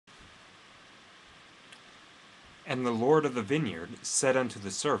And the Lord of the vineyard said unto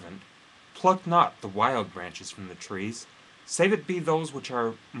the servant, Pluck not the wild branches from the trees, save it be those which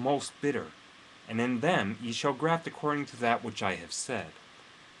are most bitter, and in them ye shall graft according to that which I have said.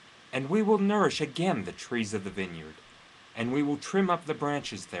 And we will nourish again the trees of the vineyard, and we will trim up the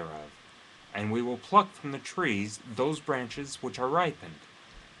branches thereof, and we will pluck from the trees those branches which are ripened,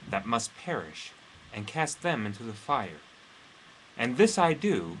 that must perish, and cast them into the fire. And this I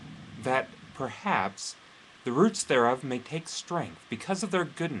do, that perhaps the roots thereof may take strength because of their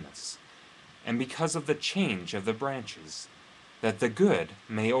goodness, and because of the change of the branches, that the good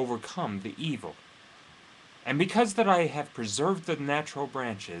may overcome the evil. And because that I have preserved the natural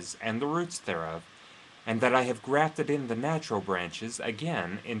branches and the roots thereof, and that I have grafted in the natural branches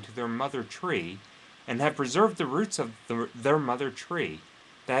again into their mother tree, and have preserved the roots of their mother tree,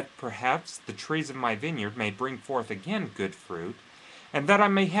 that perhaps the trees of my vineyard may bring forth again good fruit, and that I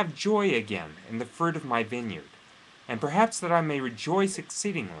may have joy again in the fruit of my vineyard, and perhaps that I may rejoice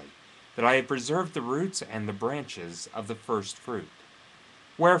exceedingly, that I have preserved the roots and the branches of the first fruit.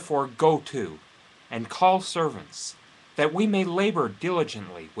 Wherefore go to, and call servants, that we may labor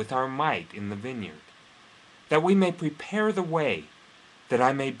diligently with our might in the vineyard, that we may prepare the way, that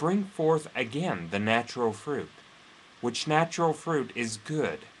I may bring forth again the natural fruit, which natural fruit is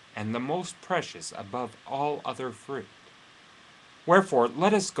good, and the most precious above all other fruit. Wherefore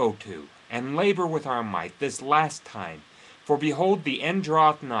let us go to, and labor with our might this last time, for behold, the end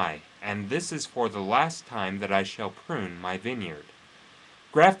draweth nigh, and this is for the last time that I shall prune my vineyard.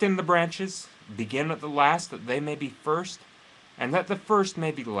 Graft in the branches, begin at the last, that they may be first, and that the first may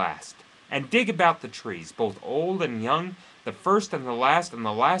be last. And dig about the trees, both old and young, the first and the last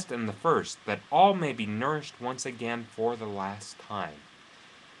and the first, that all may be nourished once again for the last time.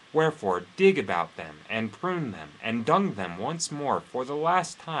 Wherefore dig about them, and prune them, and dung them once more for the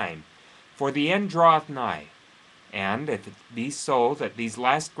last time, for the end draweth nigh. And if it be so that these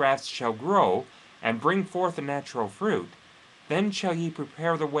last grafts shall grow, and bring forth a natural fruit, then shall ye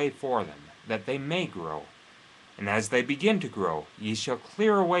prepare the way for them, that they may grow. And as they begin to grow, ye shall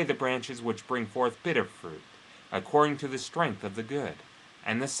clear away the branches which bring forth bitter fruit, according to the strength of the good,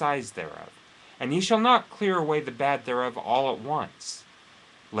 and the size thereof. And ye shall not clear away the bad thereof all at once,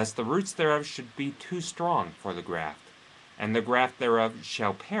 lest the roots thereof should be too strong for the graft, and the graft thereof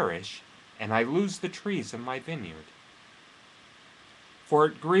shall perish, and I lose the trees of my vineyard. For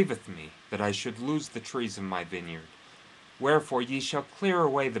it grieveth me that I should lose the trees of my vineyard. Wherefore ye shall clear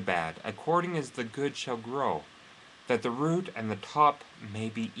away the bad, according as the good shall grow, that the root and the top may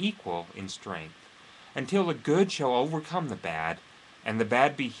be equal in strength, until the good shall overcome the bad, and the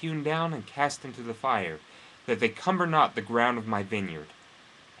bad be hewn down and cast into the fire, that they cumber not the ground of my vineyard.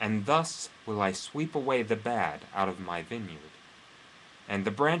 And thus will I sweep away the bad out of my vineyard. And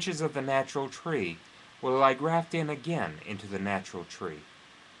the branches of the natural tree will I graft in again into the natural tree.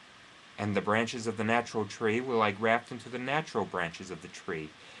 And the branches of the natural tree will I graft into the natural branches of the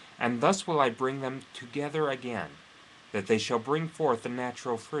tree, and thus will I bring them together again, that they shall bring forth the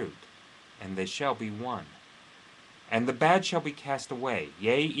natural fruit, and they shall be one. And the bad shall be cast away,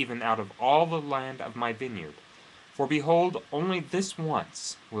 yea, even out of all the land of my vineyard. For behold, only this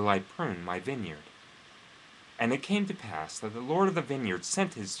once will I prune my vineyard. And it came to pass that the Lord of the vineyard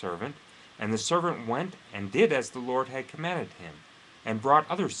sent his servant, and the servant went and did as the Lord had commanded him, and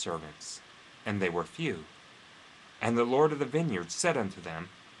brought other servants, and they were few. And the Lord of the vineyard said unto them,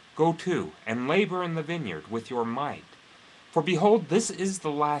 Go to, and labor in the vineyard with your might. For behold, this is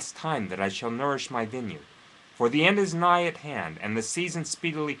the last time that I shall nourish my vineyard. For the end is nigh at hand, and the season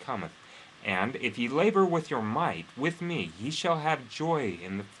speedily cometh. And if ye labor with your might with me, ye shall have joy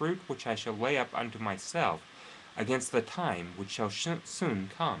in the fruit which I shall lay up unto myself against the time which shall soon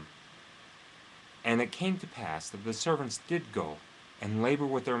come. And it came to pass that the servants did go and labor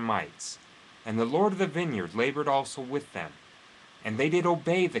with their mights, and the Lord of the vineyard labored also with them, and they did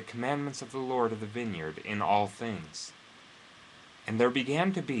obey the commandments of the Lord of the vineyard in all things. And there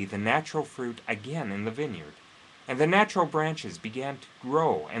began to be the natural fruit again in the vineyard, and the natural branches began to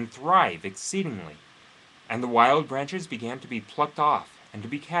grow and thrive exceedingly, and the wild branches began to be plucked off and to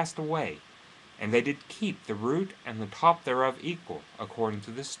be cast away, and they did keep the root and the top thereof equal, according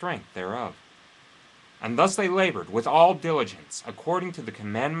to the strength thereof. And thus they labored with all diligence, according to the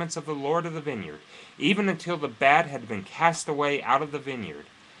commandments of the Lord of the vineyard, even until the bad had been cast away out of the vineyard,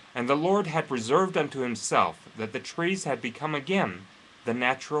 and the Lord had preserved unto himself that the trees had become again the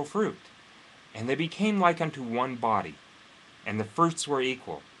natural fruit. And they became like unto one body, and the fruits were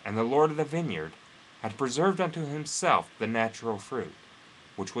equal, and the Lord of the vineyard had preserved unto himself the natural fruit,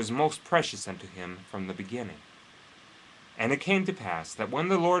 which was most precious unto him from the beginning. And it came to pass that when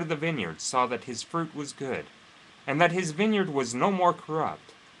the Lord of the vineyard saw that his fruit was good, and that his vineyard was no more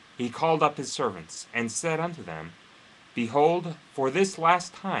corrupt, he called up his servants, and said unto them, Behold, for this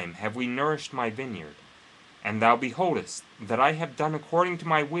last time have we nourished my vineyard, and thou beholdest that I have done according to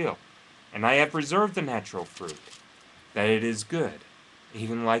my will, and I have preserved the natural fruit, that it is good,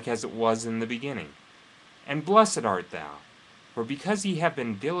 even like as it was in the beginning. And blessed art thou, for because ye have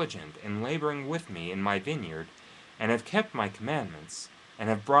been diligent in laboring with me in my vineyard, and have kept my commandments, and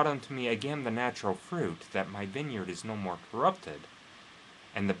have brought unto me again the natural fruit, that my vineyard is no more corrupted,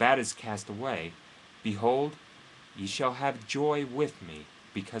 and the bad is cast away, behold, ye shall have joy with me,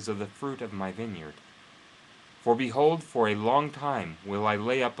 because of the fruit of my vineyard. For behold, for a long time will I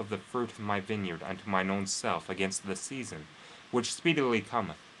lay up of the fruit of my vineyard unto mine own self against the season, which speedily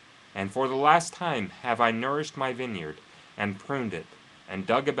cometh. And for the last time have I nourished my vineyard, and pruned it, and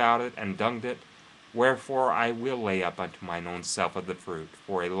dug about it, and dunged it. Wherefore I will lay up unto mine own self of the fruit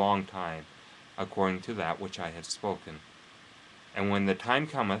for a long time, according to that which I have spoken. And when the time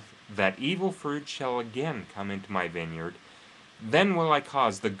cometh that evil fruit shall again come into my vineyard, then will I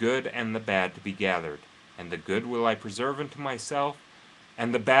cause the good and the bad to be gathered, and the good will I preserve unto myself,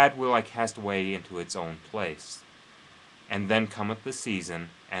 and the bad will I cast away into its own place. And then cometh the season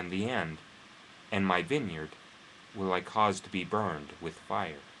and the end, and my vineyard will I cause to be burned with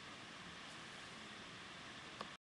fire.